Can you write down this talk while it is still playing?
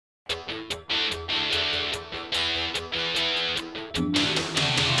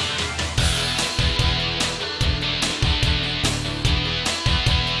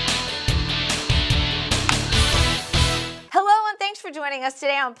joining us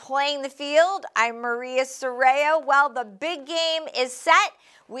today on Playing the Field. I'm Maria Serrao. Well, the big game is set.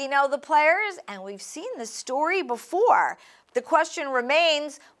 We know the players, and we've seen the story before. The question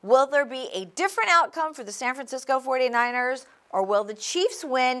remains, will there be a different outcome for the San Francisco 49ers, or will the Chiefs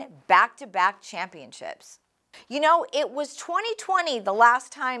win back-to-back championships? You know, it was 2020 the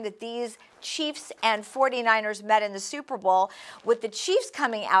last time that these Chiefs and 49ers met in the Super Bowl, with the Chiefs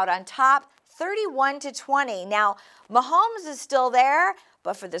coming out on top 31-20. Now, Mahomes is still there,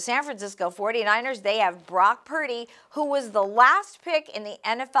 but for the San Francisco 49ers, they have Brock Purdy, who was the last pick in the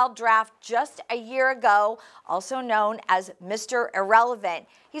NFL draft just a year ago, also known as Mr. Irrelevant.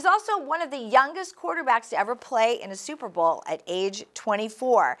 He's also one of the youngest quarterbacks to ever play in a Super Bowl at age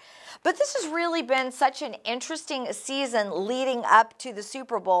 24. But this has really been such an interesting season leading up to the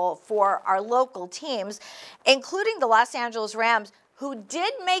Super Bowl for our local teams, including the Los Angeles Rams, who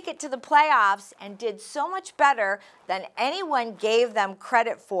did make it to the playoffs and did so much better than anyone gave them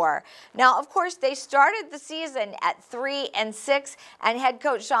credit for. Now, of course, they started the season at 3-6, and head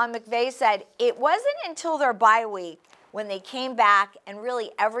coach Sean McVay said it wasn't until their bye week when they came back and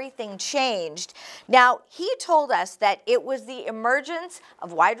really everything changed. Now, he told us that it was the emergence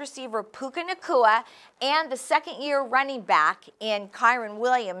of wide receiver Puka Nacua and the second-year running back in Kyren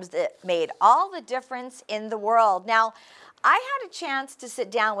Williams that made all the difference in the world. Now, I had a chance to sit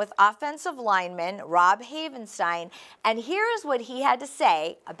down with offensive lineman Rob Havenstein, and here is what he had to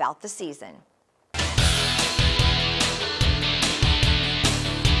say about the season.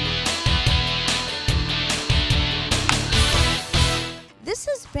 This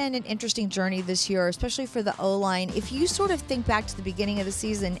has been an interesting journey this year, especially for the O-line. If you sort of think back to the beginning of the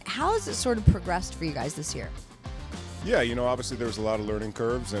season, how has it sort of progressed for you guys this year? Yeah, you know, obviously there was a lot of learning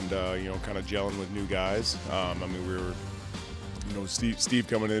curves and, you know, kind of gelling with new guys. I mean, we were, you know, Steve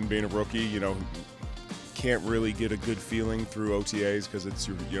coming in, being a rookie, you know, can't really get a good feeling through OTAs because it's,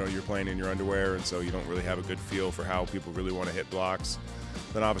 you know, you're playing in your underwear, and so you don't really have a good feel for how people really want to hit blocks.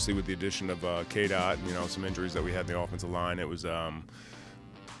 Then obviously with the addition of K-Dot, you know, some injuries that we had in the offensive line, it was,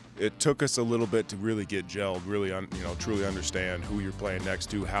 it took us a little bit to really get gelled, really, you know, truly understand who you're playing next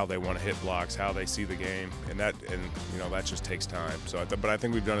to, how they want to hit blocks, how they see the game, and you know, that just takes time. So, but I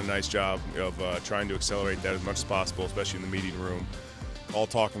think we've done a nice job of trying to accelerate that as much as possible, especially in the meeting room, all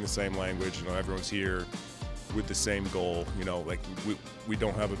talking the same language. You know, everyone's here with the same goal. You know, like we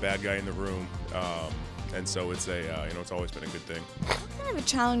don't have a bad guy in the room, and so it's a you know, it's always been a good thing. What kind of a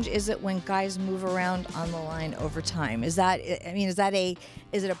challenge is it when guys move around on the line over time? Is that, I mean, is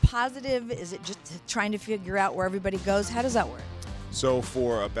it a positive? Is it just trying to figure out where everybody goes? How does that work? So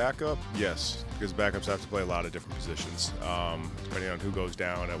for a backup, yes, because backups have to play a lot of different positions, depending on who goes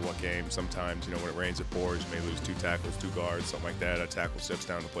down at what game. Sometimes, you know, when it rains, it pours, you may lose 2 tackles, 2 guards, something like that. A tackle steps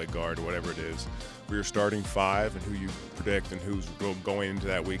down to play guard or whatever it is. For your starting 5 and who you predict and who's going into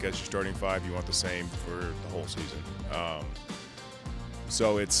that week as your starting 5, you want the same for the whole season.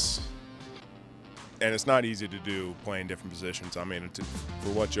 So it's not easy to do, playing different positions. I mean, for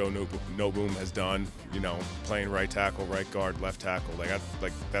what Joe Noboom has done, you know, playing right tackle, right guard, left tackle,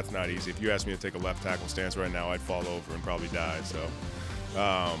 like that's not easy. If you asked me to take a left tackle stance right now, I'd fall over and probably die. So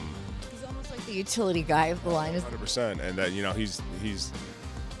he's almost like the utility guy of the line. 100%, and that, you know, he's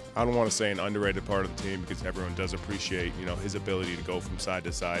I don't want to say an underrated part of the team, because everyone does appreciate, you know, his ability to go from side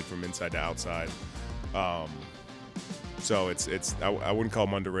to side, from inside to outside. So I wouldn't call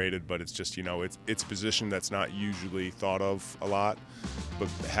him underrated, but it's just, you know, it's a position that's not usually thought of a lot. But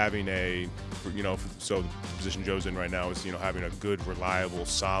having you know, so the position Joe's in right now is, you know, having a good, reliable,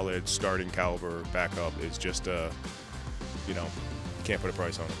 solid, starting caliber backup is just, you know, can't put a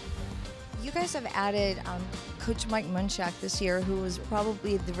price on it. You guys have added Coach Mike Munchak this year, who was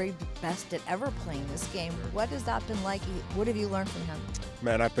probably the very best at ever playing this game. What has that been like? What have you learned from him?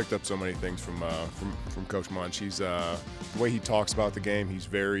 Man, I picked up so many things from Coach Munch. He's the way he talks about the game. He's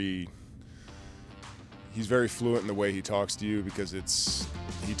very fluent in the way he talks to you, because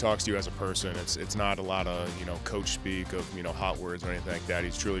he talks to you as a person. It's not a lot of, you know, coach speak of, you know, hot words or anything like that.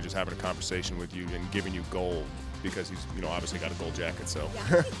 He's truly just having a conversation with you and giving you gold, because he's, you know, obviously got a gold jacket. So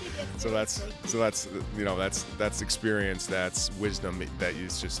yeah. so that's you know, that's experience, that's wisdom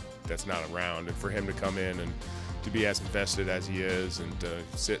that's not around. And for him to come in and to be as invested as he is, and to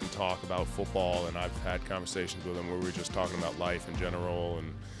sit and talk about football, and I've had conversations with him where we're just talking about life in general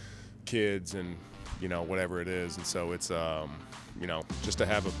and kids and, you know, whatever it is. And so it's you know, just to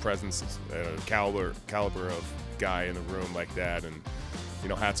have a presence, caliber of guy in the room like that. And, you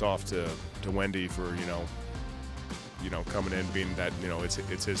know, hats off to Wendy for, you know, coming in, being that, you know,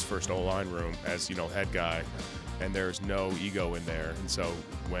 it's his first O-line room as, you know, head guy, and there's no ego in there. And so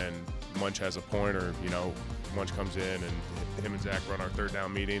when Munch has a point, or, you know, Munch comes in and him and Zach run our third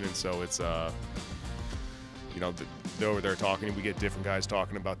down meeting, and so it's you know, they're over there talking. We get different guys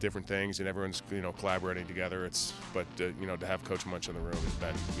talking about different things, and everyone's, you know, collaborating together. But you know, to have Coach Munch in the room has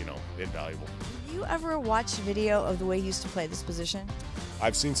been, you know, invaluable. Do you ever watch video of the way he used to play this position?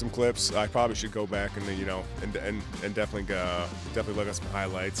 I've seen some clips. I probably should go back and, you know, and definitely look at some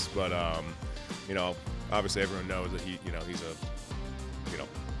highlights. But you know, obviously everyone knows that you know, he's a, you know,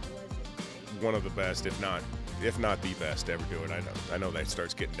 one of the best, if not the best to ever do it. I know that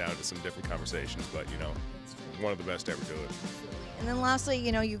starts getting down to some different conversations, but you know, one of the best to ever do it. And then lastly,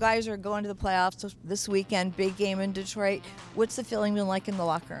 you know, you guys are going to the playoffs this weekend, big game in Detroit. What's the feeling been like in the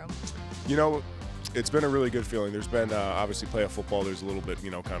locker room? You know, it's been a really good feeling. There's been obviously playoff football. There's a little bit,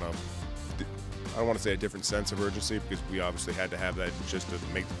 you know, kind of, I don't want to say a different sense of urgency, because we obviously had to have that just to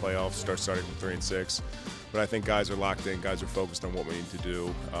make the playoffs, starting from 3-6. But I think guys are locked in. Guys are focused on what we need to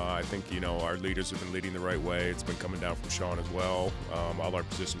do. I think, you know, our leaders have been leading the right way. It's been coming down from Sean as well. All our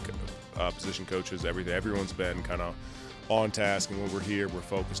position coaches, everyone's been kind of on task. And when we're here, we're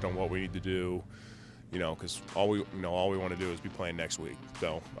focused on what we need to do. You know, because all we want to do is be playing next week.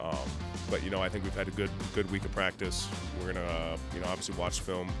 So, but you know, I think we've had a good week of practice. We're gonna, you know, obviously watch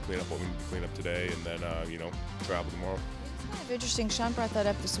film, clean up what we need to clean up today, and then, you know, travel tomorrow. It's kind of interesting. Sean brought that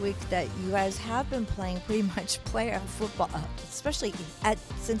up this week, that you guys have been playing pretty much playoff football, especially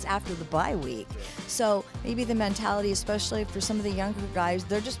since after the bye week. So maybe the mentality, especially for some of the younger guys,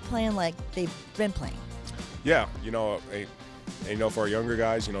 they're just playing like they've been playing. Yeah, you know. And, you know, for our younger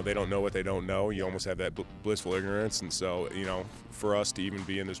guys, you know, they don't know what they don't know. You almost have that blissful ignorance. And so, you know, for us to even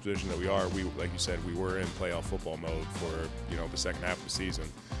be in this position that we are, like you said, we were in playoff football mode for, you know, the second half of the season.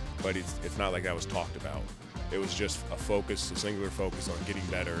 But it's not like that was talked about. It was just a singular focus on getting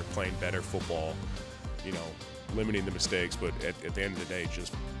better, playing better football, you know, limiting the mistakes. But at the end of the day,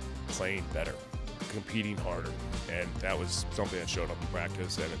 just playing better, competing harder. And that was something that showed up in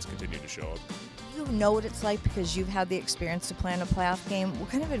practice, and it's continued to show up. You know what it's like because you've had the experience to play in a playoff game. What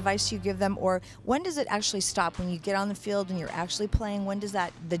kind of advice do you give them, or when does it actually stop when you get on the field and you're actually playing? When does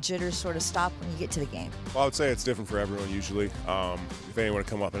the jitters sort of stop when you get to the game? Well, I would say it's different for everyone usually. If anyone would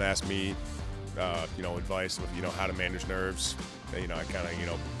come up and ask me, you know, advice with, you know, how to manage nerves, you know, I kind of, you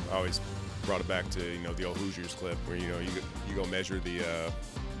know, always brought it back to, you know, the old Hoosiers clip where, you know, you go measure the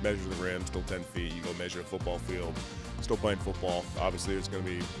rim, still 10 feet. You go measure a football field, still playing football. Obviously, it's going to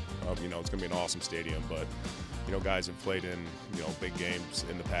be, you know, it's going to be an awesome stadium. But, you know, guys have played in, you know, big games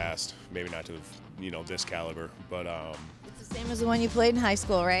in the past. Maybe not to, you know, this caliber, but it's the same as the one you played in high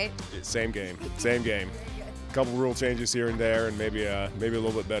school, right? Same game, same game. A couple rule changes here and there, and maybe a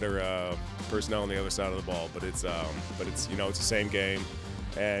little bit better personnel on the other side of the ball. But it's you know, it's the same game.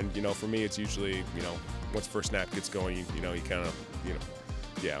 And, you know, for me, it's usually, you know, once the first snap gets going, you know, you kind of, you know.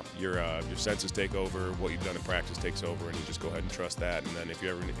 Yeah, your senses take over. What you've done in practice takes over, and you just go ahead and trust that. And then if you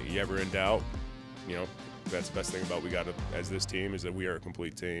ever in doubt, you know, that's the best thing about we got as this team is that we are a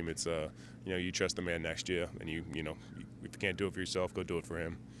complete team. It's you know, you trust the man next to you, and you know, if you can't do it for yourself, go do it for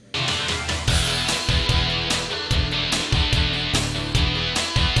him.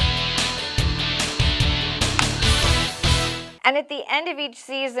 And at the end of each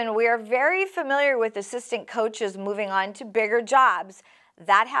season, we are very familiar with assistant coaches moving on to bigger jobs.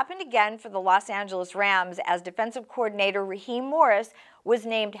 That happened again for the Los Angeles Rams as defensive coordinator Raheem Morris was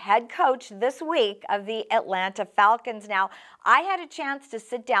named head coach this week of the Atlanta Falcons. Now, I had a chance to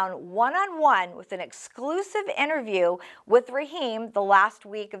sit down one-on-one with an exclusive interview with Raheem the last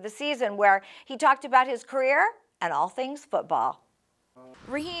week of the season where he talked about his career and all things football.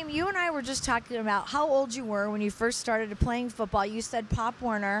 Raheem, you and I were just talking about how old you were when you first started playing football. You said Pop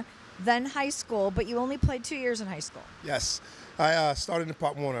Warner, then high school, but you only played 2 years in high school. Yes. I started in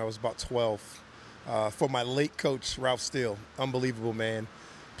Pop Warner. I was about 12 for my late coach, Ralph Steele. Unbelievable man.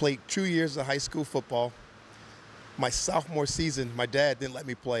 Played 2 years of high school football. My sophomore season, my dad didn't let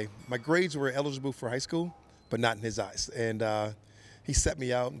me play. My grades were eligible for high school, but not in his eyes. And he set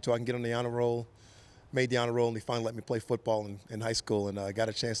me out until I can get on the honor roll. Made the honor roll, and he finally let me play football in high school, and I got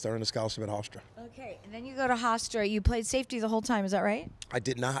a chance to earn a scholarship at Hofstra. Okay, and then you go to Hofstra. You played safety the whole time, is that right? I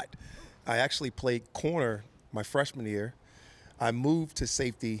did not. I actually played corner my freshman year. I moved to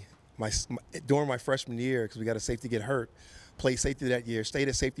safety during my freshman year because we got a safety get hurt. Played safety that year, stayed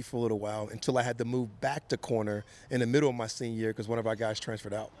at safety for a little while until I had to move back to corner in the middle of my senior year because one of our guys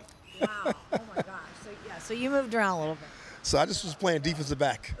transferred out. Wow, oh my gosh. So you moved around a little bit. So I just was playing defensive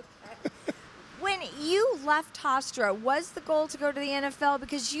back. When you left Hofstra, was the goal to go to the NFL?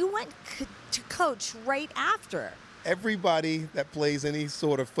 Because you went to coach right after. Everybody that plays any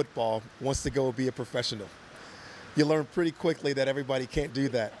sort of football wants to go be a professional. You learn pretty quickly that everybody can't do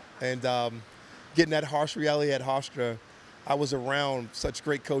that. And getting that harsh reality at Hofstra, I was around such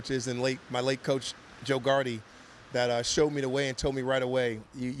great coaches and my late coach, Joe Gardy, that showed me the way and told me right away,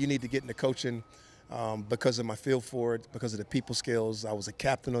 you need to get into coaching because of my feel for it, because of the people skills. I was a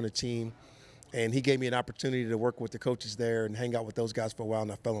captain on the team, and he gave me an opportunity to work with the coaches there and hang out with those guys for a while,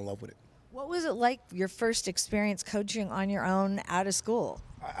 and I fell in love with it. What was it like, your first experience coaching on your own out of school?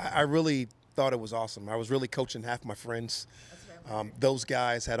 I really thought it was awesome. I was really coaching half my friends. Those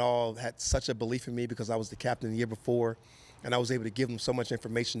guys had such a belief in me because I was the captain the year before, and I was able to give them so much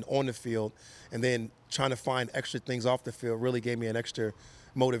information on the field, and then trying to find extra things off the field really gave me an extra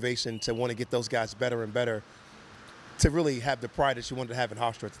motivation to want to get those guys better and better, to really have the pride that you wanted to have in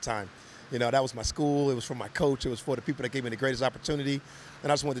Hofstra at the time. You know, that was my school, it was for my coach, it was for the people that gave me the greatest opportunity,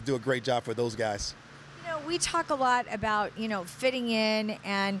 and I just wanted to do a great job for those guys. You know, we talk a lot about, fitting in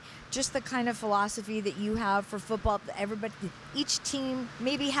and just the kind of philosophy that you have for football. Everybody, each team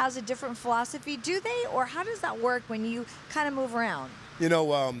maybe has a different philosophy. Do they? Or how does that work when you kind of move around? You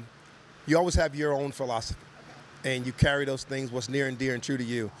know, you always have your own philosophy, and you carry those things, what's near and dear and true to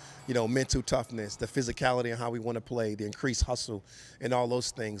you. You know, mental toughness, the physicality and how we want to play, the increased hustle, and all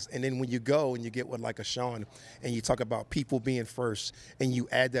those things. And then when you go and you get with like a Sean, and you talk about people being first, and you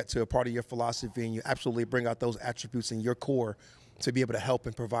add that to a part of your philosophy, and you absolutely bring out those attributes in your core to be able to help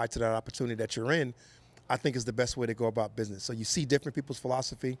and provide to that opportunity that you're in, I think is the best way to go about business. So you see different people's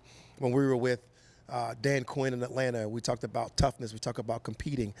philosophy. When we were with Dan Quinn in Atlanta, we talked about toughness, we talked about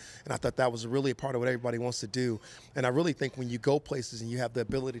competing, and I thought that was really a part of what everybody wants to do. And I really think when you go places and you have the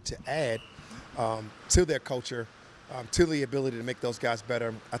ability to add to their culture, to the ability to make those guys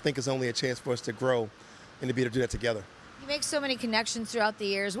better, I think it's only a chance for us to grow and to be able to do that together. You make so many connections throughout the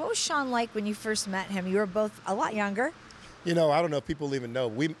years. What was Sean like when you first met him? You were both a lot younger. You know, I don't know if people even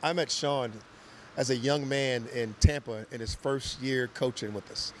know. I met Sean as a young man in Tampa in his first year coaching with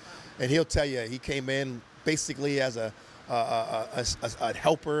us. And he'll tell you, he came in basically as a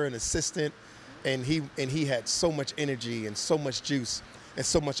helper, an assistant, and he had so much energy and so much juice and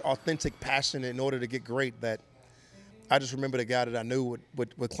so much authentic passion in order to get great that I just remember the guy that I knew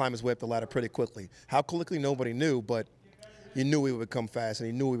would climb his way up the ladder pretty quickly. How quickly, nobody knew, but you knew he would come fast, and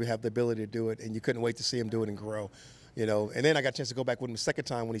he knew he would have the ability to do it, and you couldn't wait to see him do it and grow. You know, and then I got a chance to go back with him the second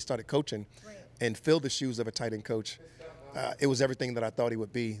time when he started coaching and fill the shoes of a tight end coach. It was everything that I thought he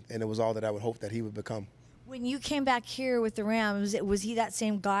would be, and it was all that I would hope that he would become. When you came back here with the Rams, was he that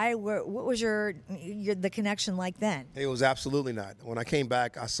same guy? What was the connection like then? It was absolutely not. When I came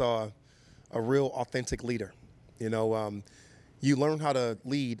back, I saw a real authentic leader. You know, you learn how to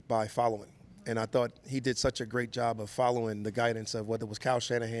lead by following. And I thought he did such a great job of following the guidance of whether it was Kyle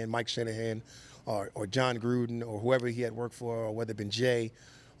Shanahan, Mike Shanahan, or John Gruden, or whoever he had worked for, or whether it been Jay,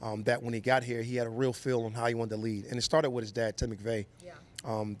 that when he got here, he had a real feel on how he wanted to lead. And it started with his dad, Tim McVeigh,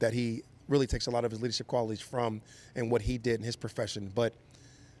 that he really takes a lot of his leadership qualities from and what he did in his profession. But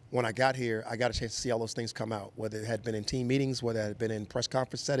when I got here, I got a chance to see all those things come out, whether it had been in team meetings, whether it had been in press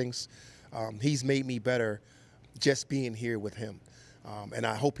conference settings. He's made me better just being here with him. And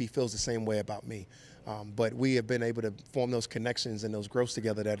I hope he feels the same way about me. But we have been able to form those connections and those growths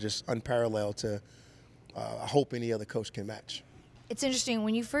together that are just unparalleled to I hope any other coach can match. It's interesting.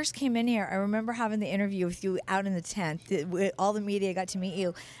 When you first came in here, I remember having the interview with you out in the tent. All the media got to meet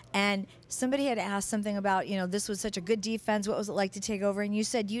you. And somebody had asked something about, this was such a good defense. What was it like to take over? And you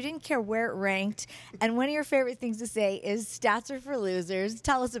said you didn't care where it ranked. And one of your favorite things to say is stats are for losers.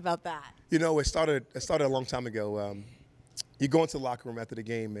 Tell us about that. You know, it started a long time ago. You go into the locker room after the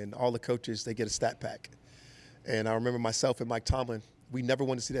game, and all the coaches, they get a stat pack. And I remember myself and Mike Tomlin, we never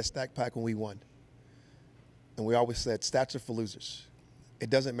wanted to see that stat pack when we won. And we always said, stats are for losers. It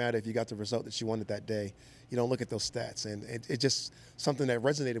doesn't matter if you got the result that you wanted that day. You don't look at those stats. And it's just something that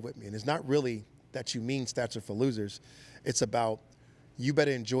resonated with me. And it's not really that you mean stats are for losers. It's about you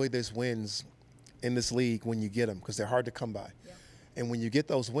better enjoy these wins in this league when you get them, because they're hard to come by. Yeah. And when you get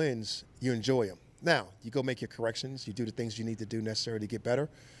those wins, you enjoy them. Now, you go make your corrections. You do the things you need to do necessarily to get better.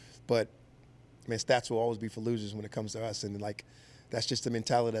 But, stats will always be for losers when it comes to us. And, that's just the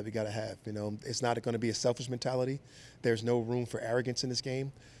mentality that we got to have. It's not going to be a selfish mentality. There's no room for arrogance in this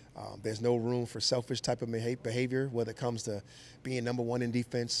game. There's no room for selfish type of behavior, whether it comes to being number one in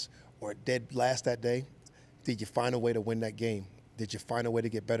defense or dead last that day. Did you find a way to win that game? Did you find a way to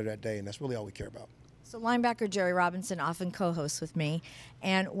get better that day? And that's really all we care about. So linebacker Jerry Robinson often co-hosts with me,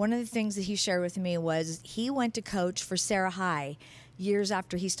 and one of the things that he shared with me was he went to coach for Serrao High years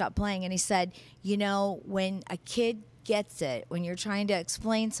after he stopped playing, and he said, when a kid gets it, when you're trying to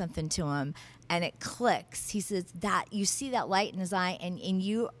explain something to him and it clicks, he says that you see that light in his eye, and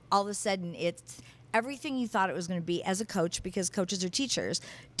you all of a sudden it's everything you thought it was going to be as a coach, because coaches are teachers.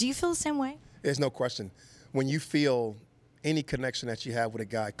 Do you feel the same way? There's no question. When you feel any connection that you have with a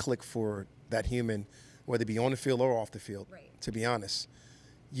guy click for that human, whether it be on the field or off the field, to be honest,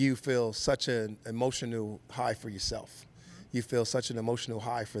 you feel such an emotional high for yourself. You feel such an emotional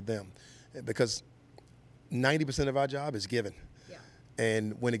high for them, because 90% of our job is given. Yeah.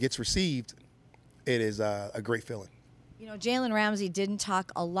 And when it gets received, it is a great feeling. You know, Jalen Ramsey didn't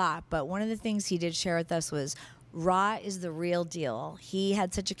talk a lot, but one of the things he did share with us was Ra is the real deal. He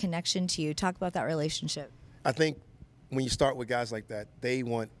had such a connection to you. Talk about that relationship. I think when you start with guys like that, they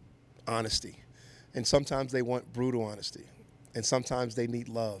want honesty. And sometimes they want brutal honesty. And sometimes they need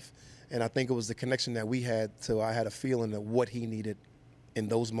love. And I think it was the connection that we had, so I had a feeling of what he needed in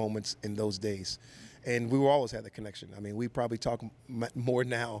those moments, in those days. And we always had the connection. I mean, we probably talk more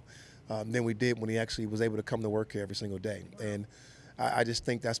now than we did when he actually was able to come to work here every single day. And I just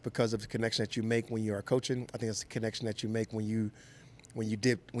think that's because of the connection that you make when you are coaching. I think it's the connection that you make when you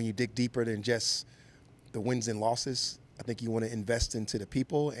dig deeper than just the wins and losses. I think you want to invest into the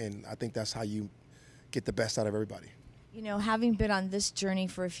people, and I think that's how you get the best out of everybody. You know, having been on this journey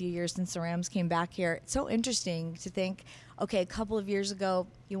for a few years since the Rams came back here, it's so interesting to think, okay, a couple of years ago,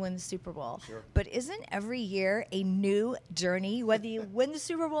 you win the Super Bowl. Sure. But isn't every year a new journey, whether you win the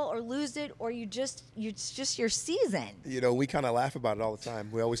Super Bowl or lose it, or it's just your season? You know, we kind of laugh about it all the time.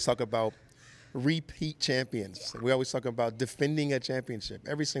 We always talk about repeat champions. Yeah. We always talk about defending a championship.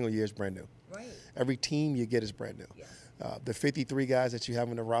 Every single year is brand new. Right. Every team you get is brand new. Yes. The 53 guys that you have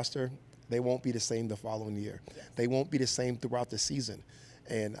on the roster, they won't be the same the following year. Yes. They won't be the same throughout the season.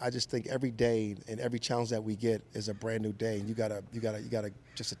 And I just think every day and every challenge that we get is a brand new day, and you gotta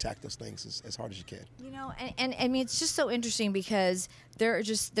just attack those things as hard as you can. You know, and I mean, it's just so interesting because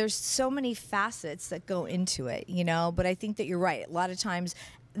there's so many facets that go into it, you know. But I think that you're right. A lot of times,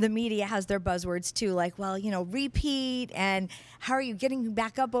 the media has their buzzwords too, like, well, you know, repeat, and how are you getting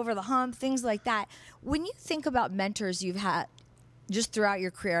back up over the hump, things like that. When you think about mentors you've had just throughout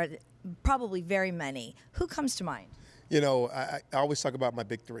your career, probably very many, who comes to mind? You know, I always talk about my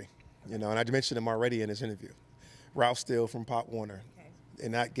big three, you know, and I mentioned him already in this interview. Ralph Steele from Pop Warner,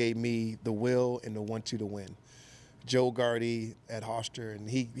 and that gave me the will and the 1-2 to win. Joe Gardy at Hoster, and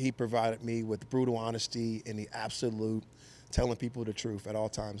he provided me with brutal honesty and the absolute telling people the truth at all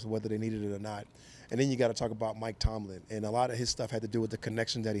times, whether they needed it or not. And then you got to talk about Mike Tomlin, and a lot of his stuff had to do with the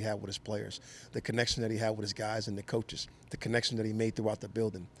connection that he had with his players, the connection that he had with his guys and the coaches, the connection that he made throughout the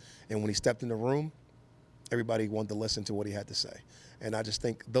building. And when he stepped in the room, everybody wanted to listen to what he had to say. And I just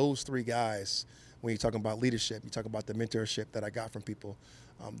think those three guys, when you're talking about leadership, you talk about the mentorship that I got from people,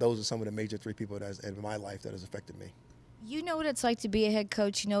 those are some of the major three people in my life that has affected me. You know what it's like to be a head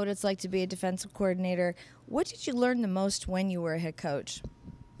coach. You know what it's like to be a defensive coordinator. What did you learn the most when you were a head coach?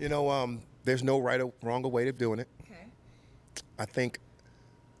 You know, there's no right or wrong way of doing it. Okay. I think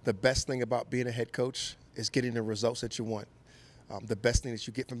the best thing about being a head coach is getting the results that you want. The best thing that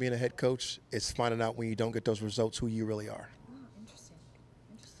you get from being a head coach is finding out when you don't get those results who you really are. Oh, interesting.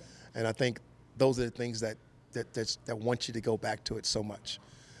 And I think those are the things that want you to go back to it so much.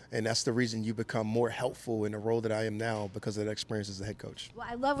 And that's the reason you become more helpful in the role that I am now, because of that experience as a head coach. Well,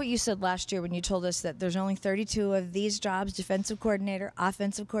 I love what you said last year when you told us that there's only 32 of these jobs: defensive coordinator,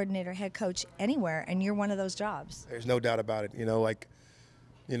 offensive coordinator, head coach, anywhere, and you're one of those jobs. There's no doubt about it. You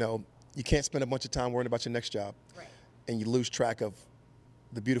know, you can't spend a bunch of time worrying about your next job. Right. And you lose track of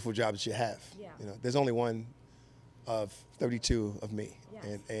the beautiful jobs that you have. Yeah. You know, there's only one of 32 of me,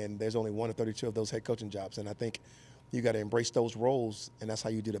 yes. and there's only one of 32 of those head coaching jobs. And I think you got to embrace those roles, and that's how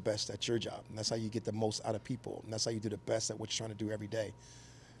you do the best at your job. And that's how you get the most out of people. And that's how you do the best at what you're trying to do every day.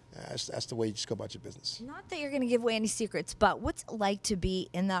 That's the way you just go about your business. Not that you're going to give away any secrets, but what's it like to be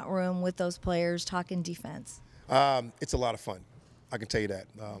in that room with those players talking defense? It's a lot of fun. I can tell you that,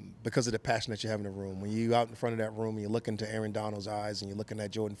 because of the passion that you have in the room. When you're out in front of that room and you're looking to Aaron Donald's eyes and you're looking at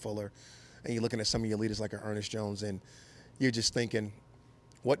Jordan Fuller and you're looking at some of your leaders like Ernest Jones, and you're just thinking,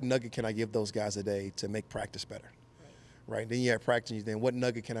 what nugget can I give those guys today to make practice better? Right? Then you have practice, and you think, what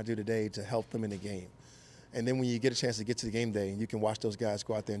nugget can I do today to help them in the game? And then when you get a chance to get to the game day and you can watch those guys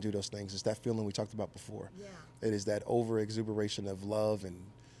go out there and do those things, it's that feeling we talked about before. Yeah. It is that over-exuberation of love and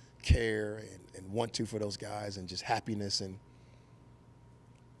care and want-to for those guys, and just happiness, and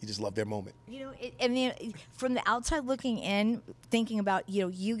you just love their moment. You know, from the outside looking in, thinking about,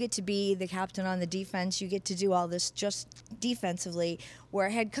 you get to be the captain on the defense, you get to do all this just defensively, where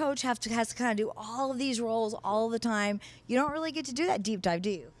a head coach has to kind of do all of these roles all the time. You don't really get to do that deep dive,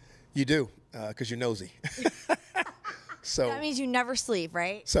 do you? You do, because you're nosy. So that means you never sleep,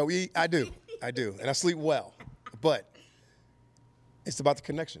 right? So I do, and I sleep well, but it's about the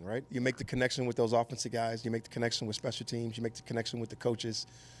connection, right? You make the connection with those offensive guys. You make the connection with special teams. You make the connection with the coaches.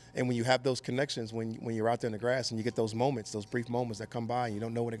 And when you have those connections, when you're out there in the grass and you get those moments, those brief moments that come by and you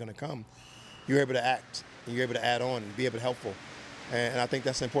don't know when they're going to come, you're able to act and you're able to add on and be able to helpful. And I think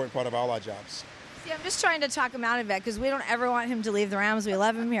that's an important part of all our jobs. See, I'm just trying to talk him out of it because we don't ever want him to leave the Rams. We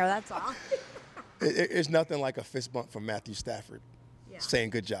love him here, that's all. It's nothing like a fist bump from Matthew Stafford saying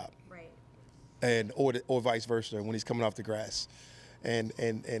good job. Right. And or vice versa when he's coming off the grass. And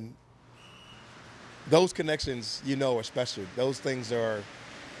those connections, are special. Those things are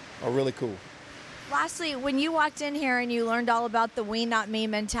really cool. Lastly, when you walked in here and you learned all about the we not me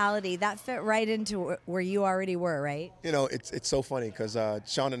mentality, that fit right into where you already were, right? It's so funny because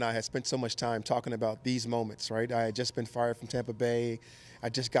Sean and I had spent so much time talking about these moments, right? I had just been fired from Tampa Bay. I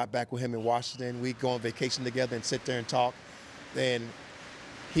just got back with him in Washington. We'd go on vacation together and sit there and talk. And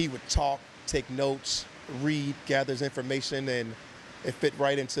he would talk, take notes, read, gather his information, and it fit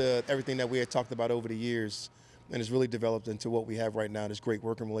right into everything that we had talked about over the years. And it's really developed into what we have right now, this great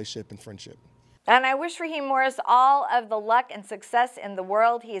working relationship and friendship. And I wish Raheem Morris all of the luck and success in the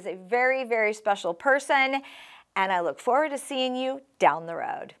world. He is a very, very special person, and I look forward to seeing you down the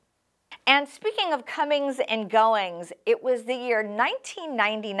road. And speaking of comings and goings, it was the year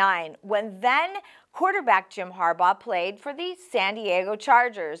 1999 when then quarterback Jim Harbaugh played for the San Diego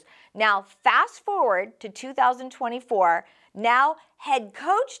Chargers. Now, fast forward to 2024, now head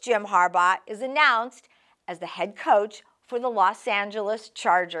coach Jim Harbaugh is announced as the head coach for the Los Angeles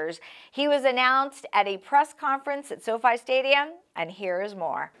Chargers. He was announced at a press conference at SoFi Stadium, and here is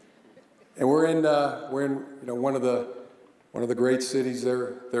more. And we're in one of the great cities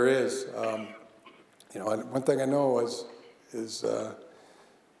there is. And one thing I know is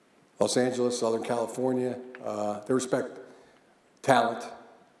Los Angeles, Southern California, they respect talent,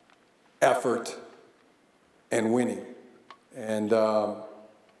 effort, and winning, and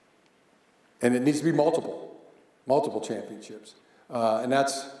it needs to be multiple championships, and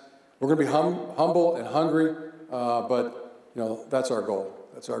we're going to be humble and hungry, but that's our goal.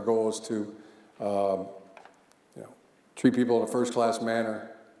 That's our goal is to treat people in a first-class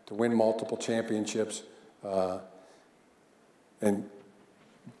manner, to win multiple championships, and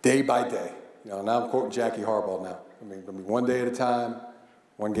day by day. Now I'm quoting Jackie Harbaugh now. I mean, it'll be one day at a time,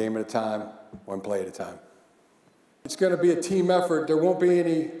 one game at a time, one play at a time. It's going to be a team effort. There won't be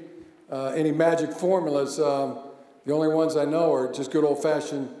any magic formulas. The only ones I know are just good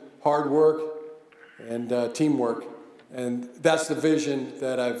old-fashioned hard work and teamwork. And that's the vision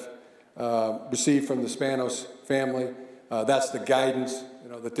that I've received from the Spanos family. That's the guidance,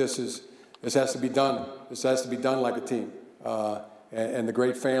 that this has to be done. This has to be done like a team. And the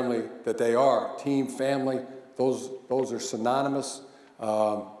great family that they are, team, family, those are synonymous,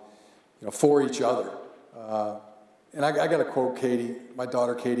 for each other. And I got to quote Katie, my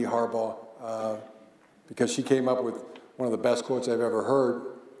daughter Katie Harbaugh, because she came up with one of the best quotes I've ever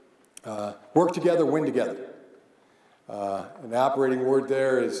heard. Work together, win together. And the operating word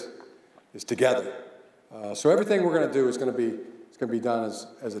there is together. So everything we're going to do is going to be done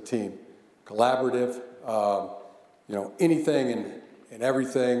as a team, collaborative. Anything and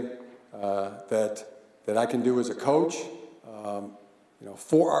everything that I can do as a coach,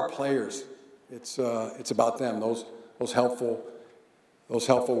 for our players. It's about them. Those helpful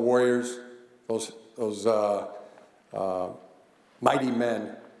warriors, those mighty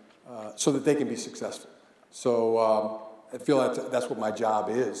men, so that they can be successful. So I feel that's what my job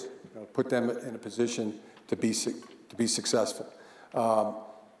is. Put them in a position to be successful.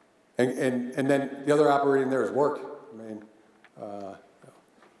 And then the other operating there is work. I mean,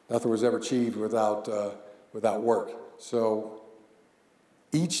 nothing was ever achieved without work. So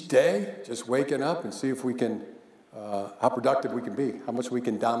each day, just waking up and see if we can, how productive we can be, how much we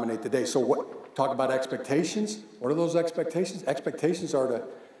can dominate the day. So talk about expectations. What are those expectations? Expectations are to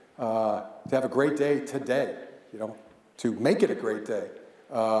have a great day today, to make it a great day.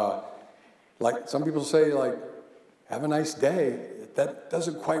 Like some people say, have a nice day. That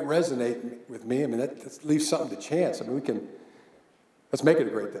doesn't quite resonate with me. I mean, that leaves something to chance. I mean, let's make it a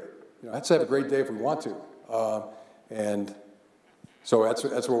great day. Let's have a great day if we want to. And so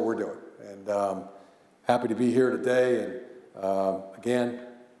that's what we're doing. And happy to be here today. And again,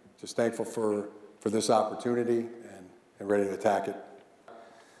 just thankful for this opportunity and ready to attack it.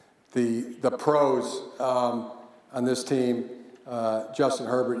 The pros on this team, Justin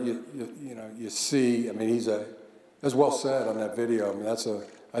Herbert, you see, I mean, he's as well said on that video. I mean,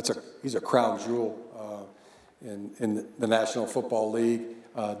 he's a crown jewel in the National Football League.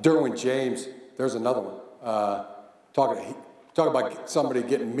 Derwin James, there's another one. Talk about somebody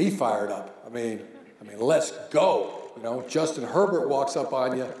getting me fired up. I mean, let's go. Justin Herbert walks up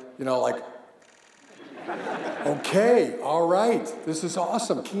on you, like, Okay, all right. This is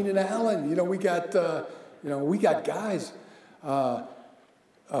awesome. Keenan Allen, we got guys.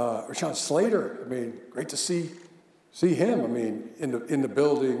 Rashawn Slater, I mean, great to see him. I mean, in the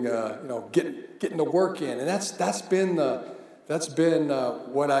building, getting the work in, and that's been the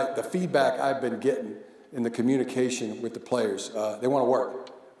feedback I've been getting in the communication with the players. They want to work.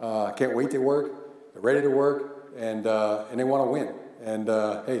 Can't wait to work. They're ready to work, and they want to win. And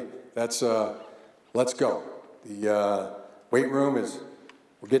hey, that's let's go. The weight room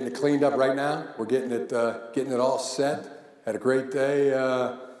we're getting it cleaned up right now. We're getting it all set. Had a great day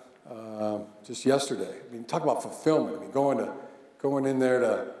just yesterday. I mean, talk about fulfillment. I mean, going in there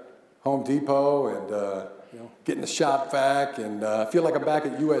to Home Depot and getting the shop vac, and I feel like I'm back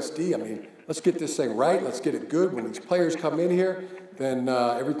at USD. I mean, let's get this thing right. Let's get it good. When these players come in here, then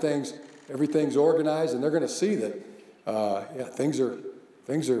everything's organized, and they're going to see that things are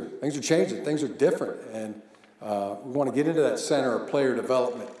changing. Things are different, and we want to get into that center of player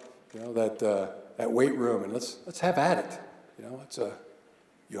development. That weight room, and let's have at it. It's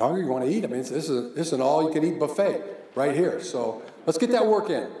you hungry? You want to eat? I mean, this is an all-you-can-eat buffet right here. So let's get that work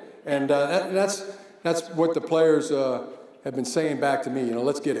in, and that's what the players have been saying back to me.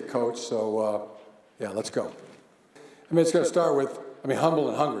 Let's get it, coach. So let's go. I mean, it's going to start with humble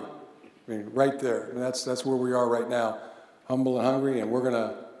and hungry. I mean, right there. I mean, that's where we are right now, humble and hungry, and we're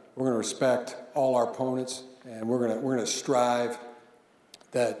gonna respect all our opponents, and we're gonna strive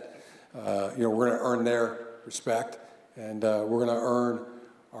that we're gonna earn their respect, and we're gonna earn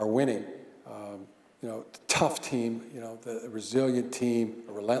our winning. Tough team, the resilient team,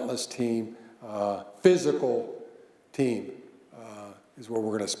 a relentless team, physical team is what we're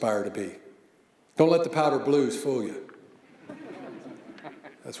going to aspire to be. Don't let the powder blues fool you.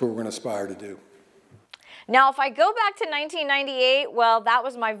 That's what we're going to aspire to do. Now, if I go back to 1998, well, that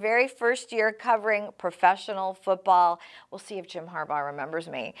was my very first year covering professional football. We'll see if Jim Harbaugh remembers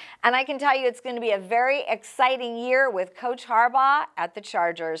me. And I can tell you it's going to be a very exciting year with Coach Harbaugh at the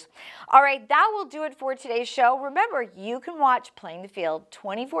Chargers. All right, that will do it for today's show. Remember, you can watch Playing the Field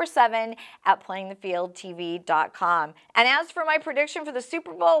 24/7 at playingthefieldtv.com. And as for my prediction for the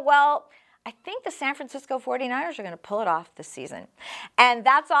Super Bowl, well, I think the San Francisco 49ers are going to pull it off this season. And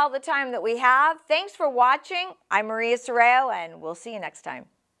that's all the time that we have. Thanks for watching. I'm Maria Serrao, and we'll see you next time.